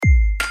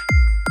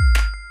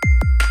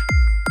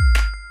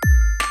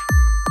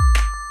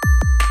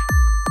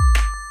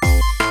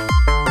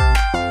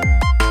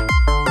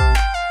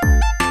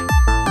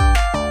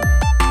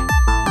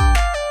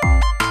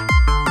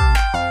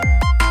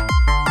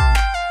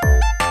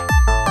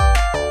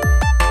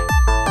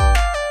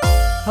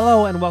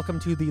Hello and welcome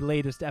to the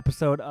latest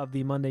episode of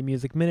the Monday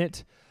Music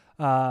Minute.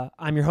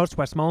 I'm your host,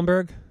 Wes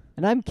Mullenberg.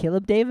 And I'm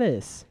Caleb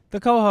Davis.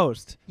 The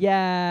co-host.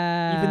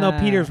 Yeah. Even though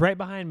Peter's right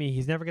behind me,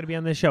 he's never going to be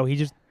on this show. He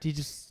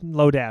just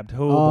low-dabbed.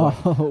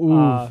 Oof.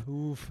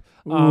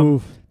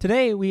 Oof.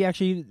 Today, we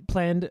actually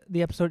planned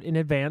the episode in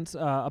advance.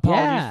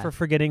 Apologies for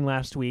forgetting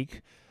last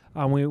week.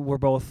 We were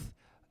both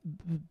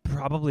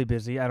probably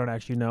busy. I don't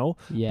actually know.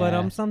 Yeah.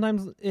 But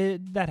sometimes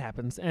that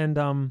happens.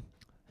 And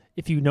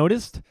if you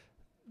noticed,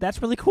 that's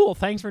really cool.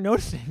 Thanks for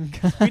noticing,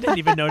 because we didn't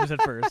even notice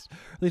at first.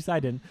 At least I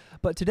didn't.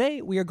 But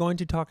today, we are going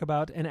to talk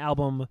about an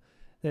album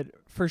that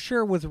for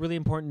sure was really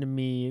important to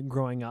me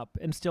growing up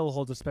and still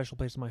holds a special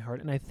place in my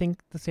heart. And I think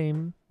the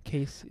same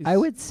case is I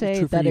would say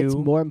true that for it's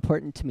you. more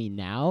important to me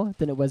now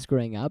than it was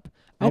growing up.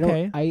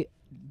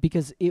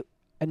 Because it,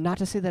 and not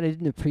to say that I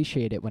didn't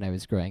appreciate it when I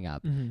was growing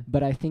up,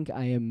 but I think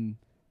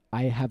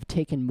I have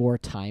taken more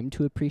time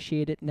to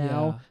appreciate it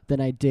now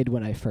than I did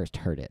when I first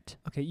heard it.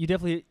 Okay,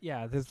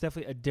 there's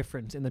definitely a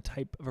difference in the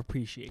type of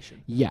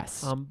appreciation.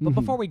 Yes. But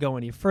before we go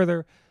any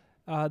further,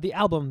 the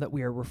album that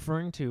we are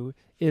referring to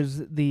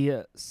is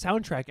the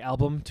soundtrack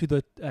album to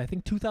the, I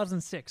think,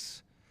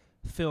 2006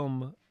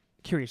 film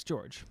Curious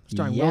George,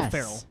 starring Will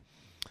Ferrell.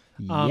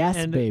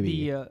 And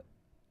baby. The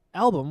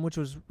album, which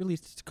was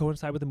released to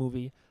coincide with the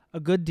movie,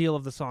 a good deal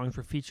of the songs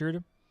were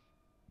featured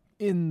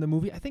in the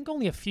movie. I think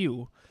only a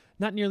few.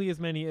 Not nearly as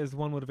many as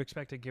one would have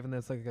expected, given that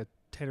it's like a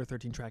 10 or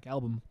 13 track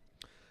album.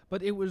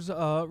 But it was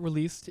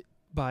released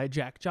by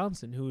Jack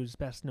Johnson, who is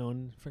best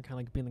known for kind of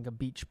like being like a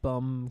beach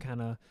bum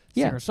kind of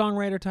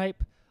singer-songwriter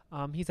type.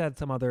 He's had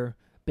some other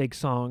big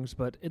songs,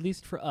 but at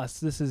least for us,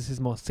 this is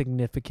his most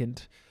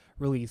significant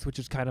release, which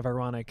is kind of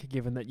ironic,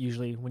 given that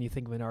usually when you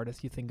think of an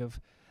artist, you think of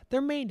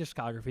their main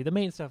discography, the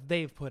main stuff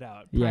they've put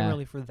out,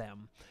 primarily for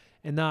them,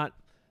 and not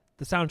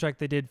the soundtrack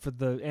they did for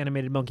the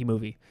animated Monkey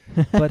movie.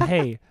 But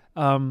hey...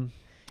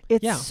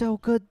 It's so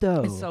good,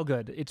 though. It's so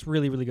good. It's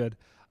really, really good.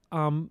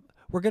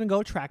 We're going to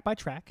go track by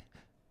track.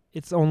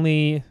 It's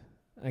only,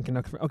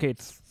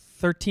 it's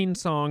 13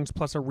 songs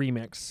plus a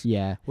remix.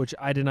 Yeah. Which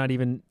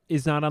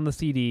is not on the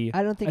CD.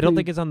 I don't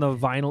think it's on the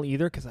vinyl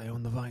either, because I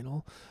own the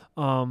vinyl.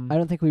 I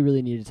don't think we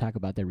really need to talk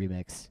about the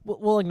remix.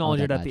 We'll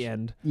acknowledge it at the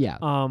end. Yeah.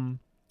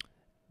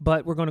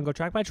 But we're going to go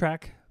track by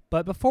track.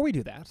 But before we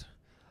do that,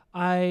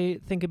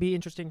 I think it'd be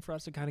interesting for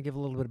us to kind of give a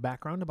little bit of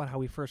background about how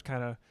we first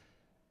kind of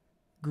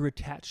grew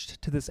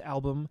attached to this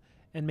album,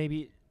 and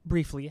maybe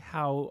briefly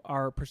how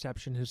our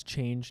perception has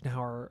changed and how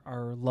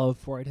our love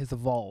for it has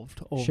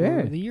evolved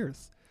over the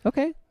years.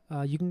 Okay.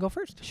 You can go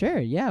first. Sure,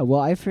 yeah. Well,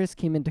 I first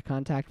came into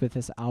contact with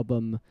this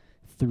album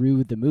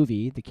through the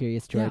movie, the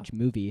Curious George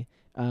movie.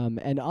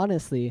 And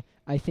honestly,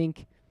 I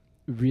think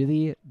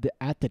really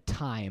at the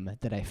time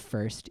that I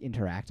first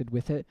interacted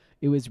with it,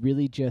 it was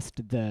really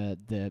just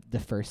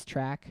the first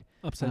track,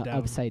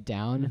 Upside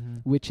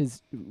Down, which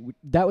is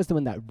that was the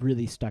one that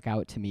really stuck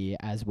out to me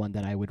as one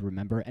that I would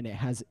remember, and it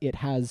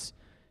has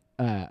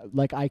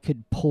like I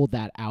could pull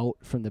that out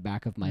from the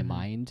back of my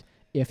mind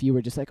if you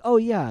were just like, oh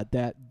yeah,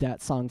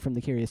 that song from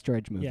the Curious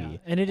George movie. Yeah,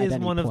 and it is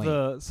one of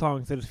the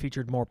songs that is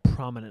featured more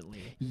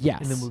prominently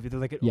in the movie.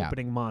 There's like an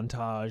opening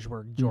montage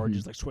where George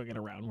is like swinging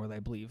around where they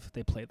believe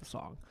they play the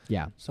song.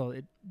 Yeah. So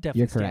it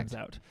definitely stands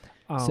out.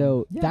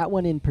 That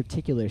one in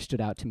particular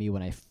stood out to me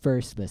when I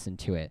first listened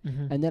to it.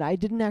 And then I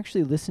didn't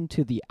actually listen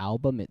to the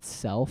album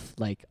itself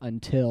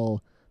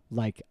until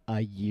like a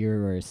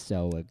year or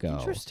so ago.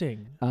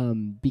 Interesting.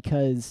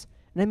 Because...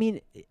 And I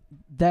mean,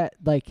 that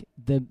like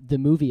the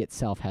movie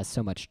itself has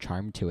so much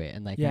charm to it,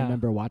 and like I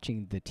remember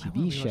watching the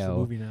TV show. The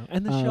movie now.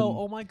 And the show,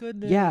 oh my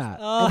goodness! Yeah,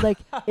 and like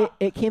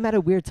it came at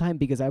a weird time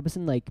because I was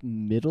in like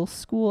middle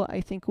school,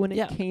 I think, when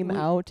it came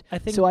out.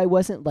 So I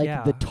wasn't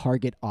like the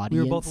target audience.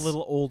 We were both a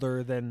little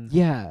older than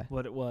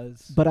what it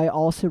was. But I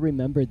also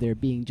remember there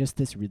being just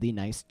this really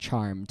nice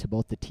charm to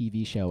both the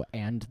TV show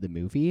and the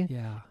movie.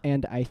 Yeah,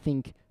 and I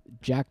think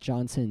Jack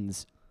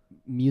Johnson's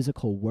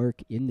musical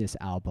work in this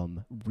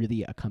album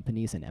really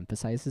accompanies and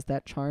emphasizes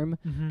that charm,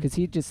 because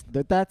he just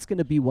that's going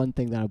to be one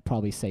thing that I'll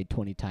probably say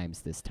 20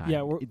 times this time.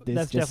 Yeah,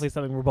 that's definitely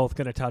something we're both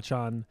going to touch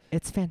on.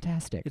 It's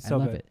fantastic. It's so I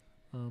love good.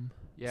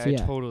 It. I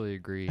totally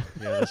agree.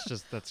 Yeah,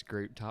 that's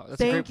great.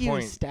 That's a great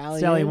point.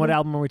 Stallion, what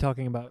album are we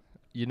talking about?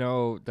 You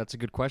know, that's a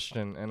good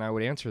question, and I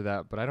would answer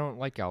that, but I don't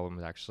like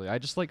albums actually. I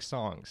just like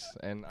songs.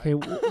 And okay,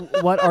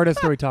 what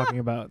artist are we talking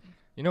about?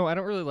 You know, I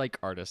don't really like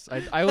artists.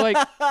 I like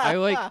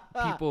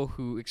people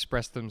who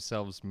express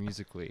themselves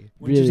musically.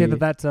 Would you say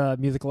that that's a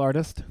musical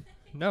artist?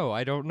 No,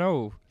 I don't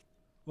know.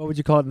 What would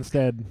you call it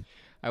instead?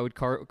 I would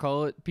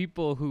call it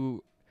people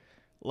who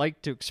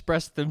like to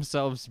express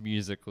themselves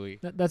musically.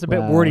 That's a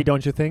bit wordy,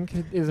 don't you think?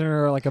 Isn't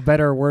there like a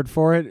better word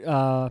for it?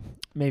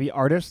 Maybe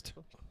artist?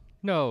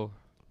 No.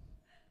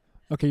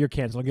 Okay, you're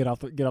canceled. Get off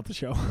the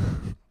show.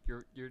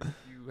 You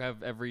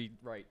have every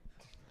right.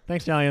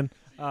 Thanks, Stallion.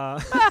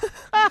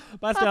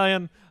 Bye,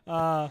 Stallion.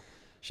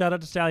 Shout out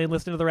to Stallion.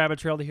 Listen to the Rabbit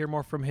Trail to hear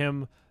more from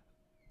him.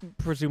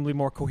 Presumably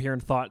more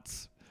coherent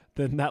thoughts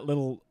than that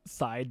little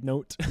side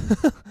note.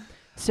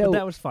 So but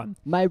that was fun.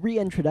 my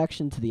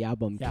reintroduction to the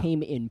album Yeah.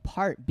 came in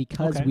part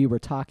because Okay. we were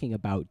talking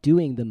about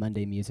doing the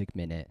Monday Music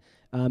Minute,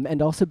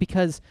 and also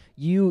because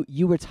you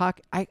were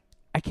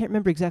I can't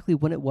remember exactly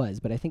when it was,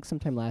 but I think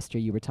sometime last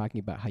year you were talking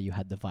about how you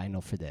had the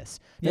vinyl for this.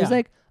 And I was Yeah.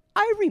 like,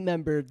 I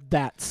remember I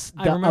the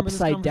remember this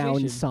Upside Down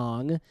conversation.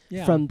 song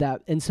Yeah. from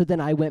that, and so then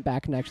I went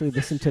back and actually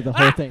listened to the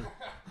whole thing.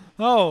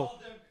 Oh.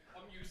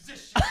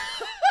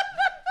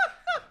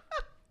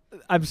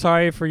 I'm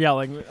sorry for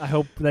yelling. I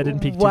hope that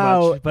didn't peak too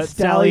much. But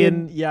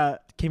Stallion yeah,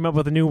 came up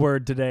with a new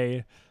word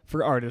today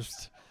for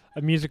artist,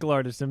 a musical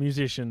artist, a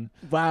musician.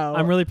 wow.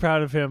 I'm really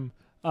proud of him.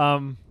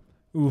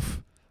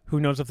 Oof. Who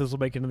knows if this will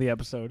make it into the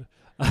episode?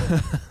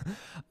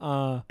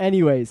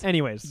 Anyways,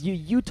 Anyways.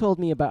 you told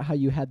me about how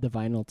you had the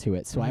vinyl to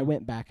it, so I Mhm.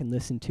 went back and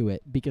listened to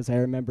it because I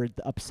remembered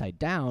the Upside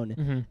Down,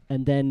 Mm-hmm.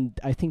 and then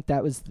I think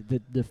that was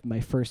my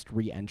first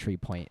re-entry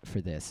point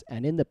for this.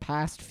 And in the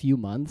past few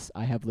months,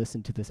 I have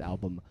listened to this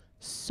album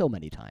so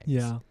many times.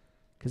 Yeah.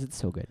 because it's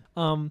so good.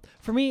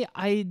 For me,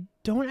 I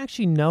don't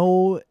actually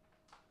know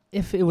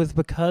if it was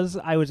because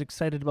I was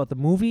excited about the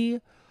movie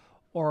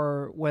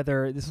or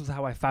whether this was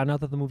how I found out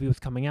that the movie was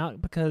coming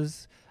out,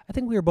 because I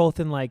think we were both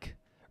in like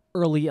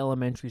early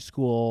elementary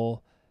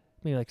school,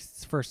 maybe like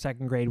first,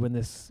 second grade when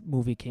this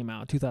movie came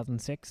out,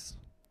 2006.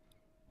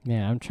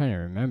 Man, I'm trying to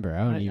remember. I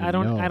don't even I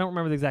don't know. I don't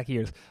remember the exact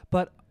years,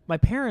 but my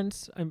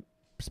parents,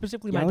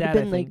 specifically Yeah, my dad,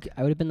 I think,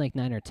 I would have been like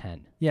 9 or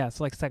 10. yeah,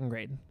 so like second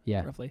grade,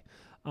 Yeah. roughly.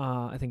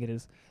 I think it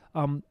is.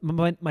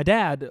 My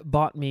dad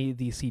bought me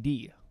the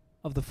CD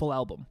of the full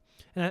album,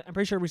 and I'm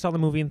pretty sure we saw the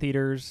movie in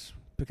theaters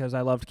because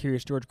I loved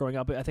Curious George growing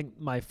up. I think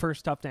my first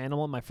stuffed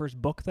animal, my first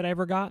book that I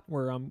ever got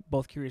were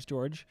both Curious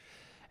George,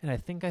 and I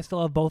think I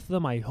still have both of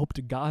them. I hope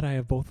to God I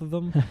have both of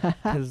them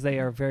because they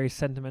are very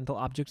sentimental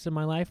objects in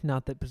my life.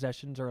 Not that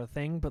possessions are a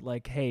thing, but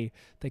like, hey,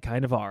 they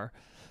kind of are.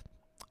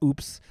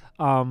 Oops.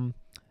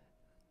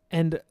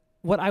 And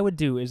what I would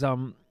do is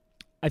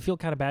I feel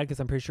kind of bad because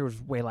I'm pretty sure it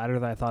was way louder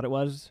than I thought it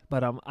was.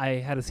 But I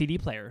had a CD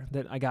player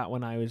that I got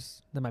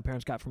that my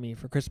parents got for me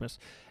for Christmas,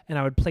 and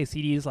I would play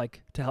CDs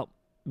like to help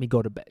me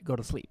go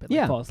to sleep and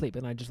Yeah. fall asleep,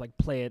 and I just like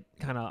play it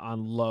kind of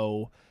on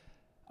low,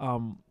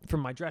 from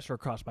my dresser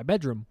across my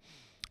bedroom.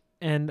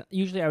 And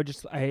usually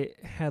I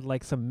had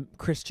like some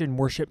Christian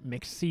worship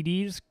mix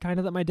CDs kind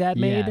of that my dad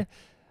Yeah.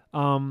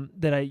 made,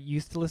 that I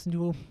used to listen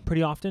to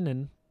pretty often,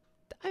 and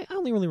I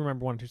only really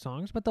remember one or two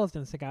songs, but those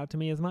didn't stick out to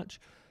me as much.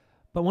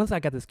 But once I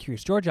got this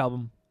Curious George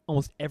album,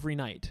 almost every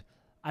night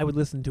I would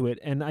listen to it,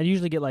 and I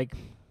usually get like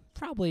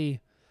probably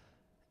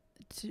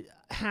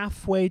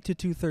halfway to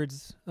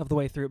 2/3 of the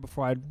way through it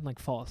before I'd like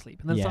fall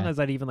asleep. And then Yeah. sometimes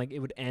I'd even like it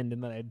would end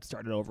and then I'd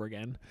start it over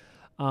again.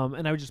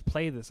 And I would just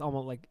play this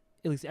almost like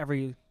at least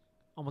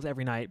almost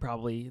every night,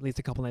 probably at least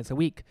a couple nights a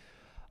week.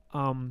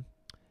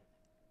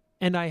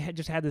 And I had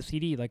just had this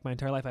CD like my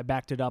entire life. I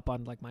backed it up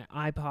on like my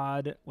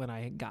iPod when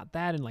I got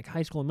that in like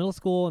high school and middle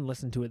school and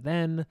listened to it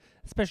then,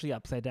 especially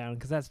Upside Down,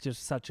 because that's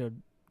just such a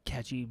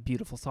catchy,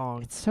 beautiful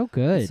song. It's so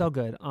good. It's so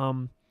good.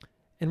 And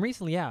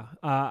recently,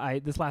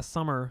 I this last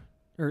summer,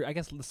 or I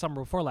guess the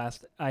summer before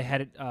last, I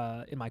had it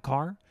in my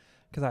car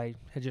because I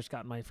had just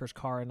gotten my first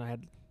car and I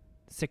had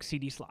 6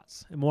 CD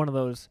slots. And one of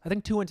those, I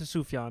think 2 went to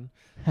Sufjan.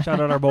 Shout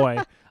out our boy.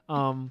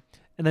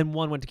 And then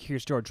 1 went to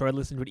Curious George. So I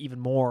listened to it even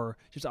more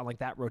just on like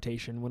that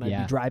rotation when I'd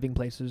Yeah. be driving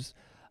places.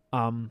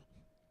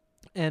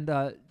 And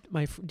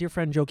my dear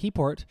friend Joe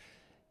Keyport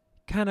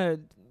kind of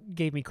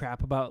gave me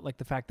crap about like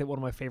the fact that one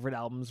of my favorite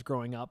albums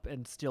growing up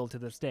and still to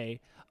this day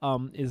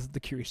is the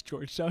Curious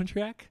George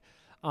soundtrack.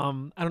 I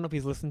don't know if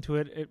he's listened to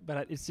it,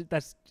 but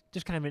that's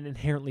just kind of an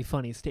inherently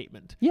funny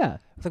statement. Yeah.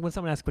 It's like when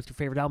someone asks what your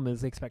favorite album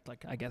is, they expect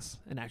like, I guess,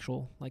 an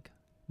actual like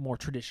more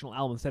traditional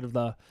album instead of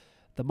the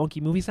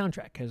Monkey movie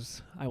soundtrack,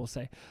 as I will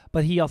say.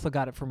 But he also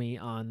got it for me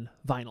on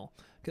vinyl.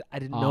 'Cause I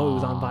didn't know it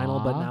was on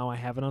vinyl, but Aw. now I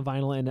have it on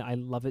vinyl and I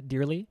love it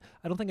dearly.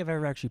 I don't think I've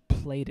ever actually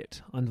played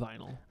it on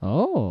vinyl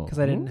Oh. because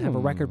I didn't have a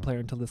record Ooh. player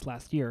until this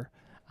last year.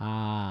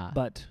 Ah.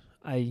 But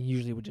I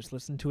usually would just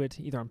listen to it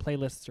either on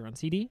playlists or on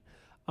CD.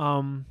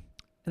 And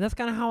that's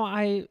kind of how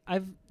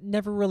I've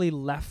never really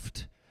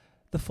left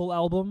the full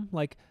album.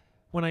 Like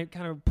when I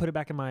kind of put it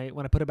back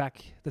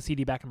the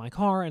CD back in my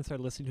car and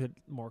started listening to it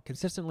more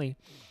consistently,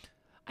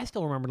 I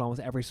still remembered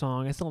almost every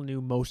song. I still knew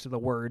most of the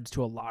words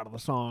to a lot of the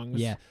songs.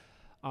 Yeah.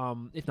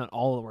 If not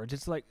all the words.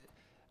 It's like,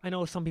 I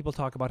know some people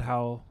talk about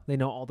how they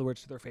know all the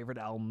words to their favorite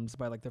albums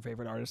by like their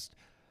favorite artist.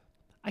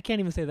 I can't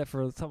even say that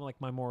for some like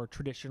my more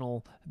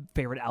traditional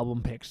favorite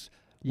album picks.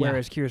 Yeah.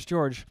 Whereas Curious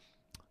George,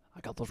 I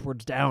got those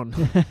words down.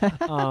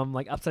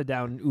 Like Upside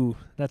Down, ooh,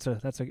 that's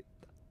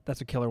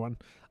a killer one.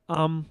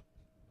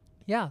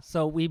 Yeah,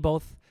 so we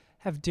both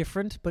have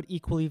different but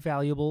equally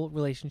valuable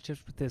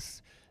relationships with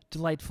this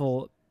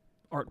delightful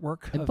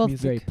artwork And of both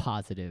music. very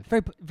positive.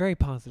 Very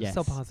positive,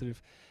 so Yes.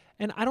 positive.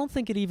 And I don't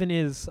think it even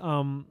is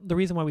the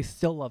reason why we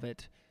still love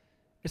it,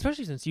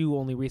 especially since you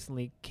only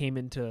recently came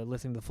into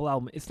listening to the full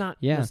album. It's not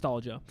Yeah.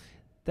 nostalgia.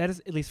 That is,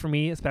 at least for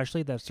me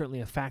especially, that's certainly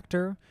a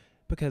factor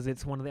because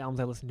it's one of the albums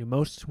I listened to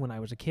most when I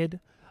was a kid.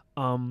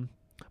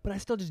 But I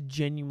still just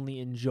genuinely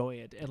enjoy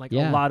it. And like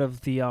Yeah. a lot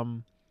of the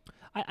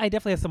I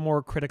definitely have some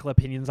more critical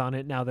opinions on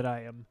it now that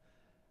I am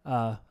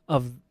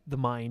of the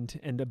mind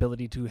and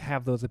ability to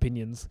have those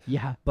opinions.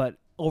 Yeah. But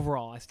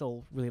overall, I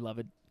still really love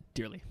it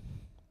dearly.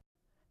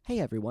 Hey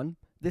everyone,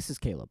 this is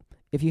Caleb.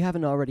 If you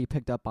haven't already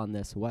picked up on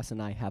this, Wes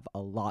and I have a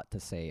lot to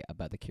say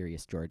about the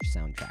Curious George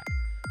soundtrack.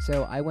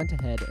 So I went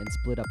ahead and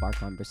split up our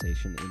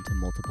conversation into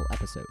multiple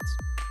episodes.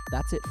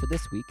 That's it for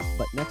this week,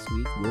 but next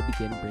week we'll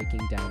begin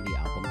breaking down the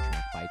album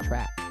track by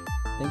track.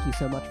 Thank you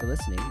so much for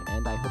listening,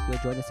 and I hope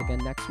you'll join us again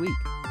next week.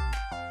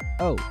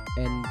 Oh,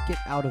 and get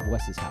out of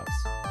Wes's house.